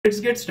Let's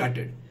get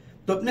started.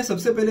 तो अपने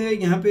सबसे पहले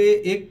यहाँ पे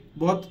एक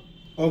बहुत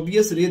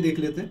ऑब्वियस रे देख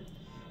लेते हैं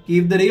कि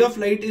if the ray of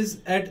light is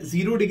eight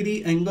 0 degree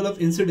angle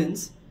of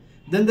incidence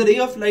then the ray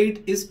of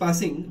light is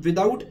passing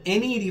without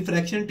any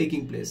refraction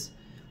taking place.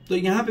 तो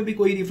यहाँ पे भी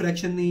कोई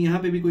रिफ्रैक्शन नहीं, यहाँ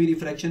पे भी कोई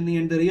रिफ्रैक्शन नहीं,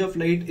 and the ray of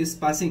light is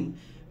passing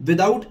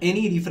without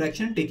any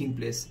refraction taking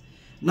place.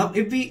 Now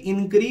if we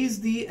increase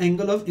the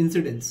angle of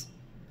incidence,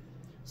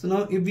 so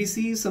now if we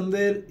see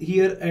somewhere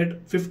here at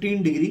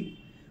 15 degree,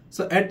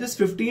 so at this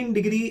 15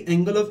 degree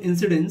angle of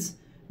incidence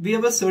we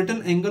have a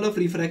certain angle of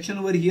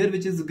refraction over here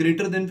which is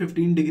greater than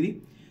 15 degree.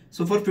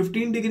 So for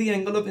 15 degree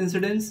angle of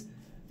incidence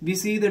we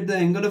see that the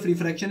angle of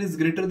refraction is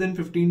greater than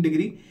 15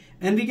 degree,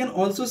 and we can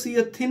also see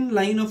a thin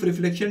line of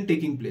reflection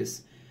taking place.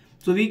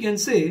 So we can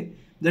say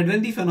that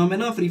when the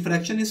phenomena of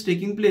refraction is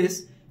taking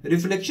place,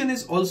 reflection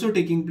is also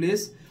taking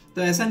place.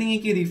 तो ऐसा नहीं है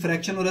कि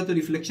refraction हो रहा है तो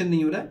reflection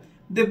नहीं हो रहा है,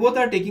 they both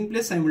are taking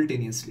place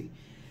simultaneously.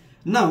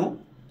 Now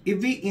if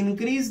we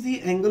increase the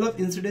angle of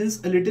incidence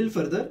a little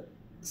further,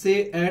 से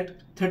eight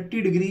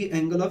 30 degree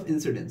angle of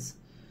incidence,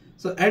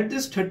 so at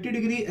this 30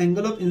 degree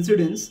angle of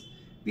incidence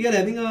we are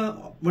having a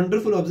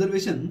wonderful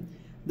observation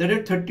that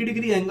at 30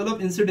 degree angle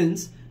of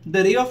incidence the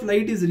ray of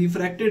light is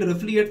refracted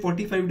roughly at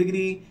 45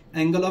 degree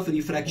angle of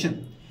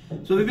refraction.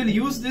 So we will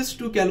use this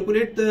to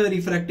calculate the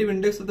refractive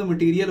index of the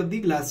material of the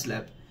glass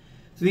slab.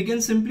 So we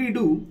can simply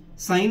do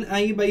sin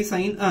I by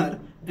sin R,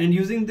 and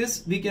using this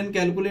we can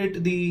calculate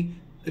the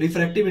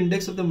refractive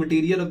index of the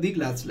material of the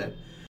glass slab.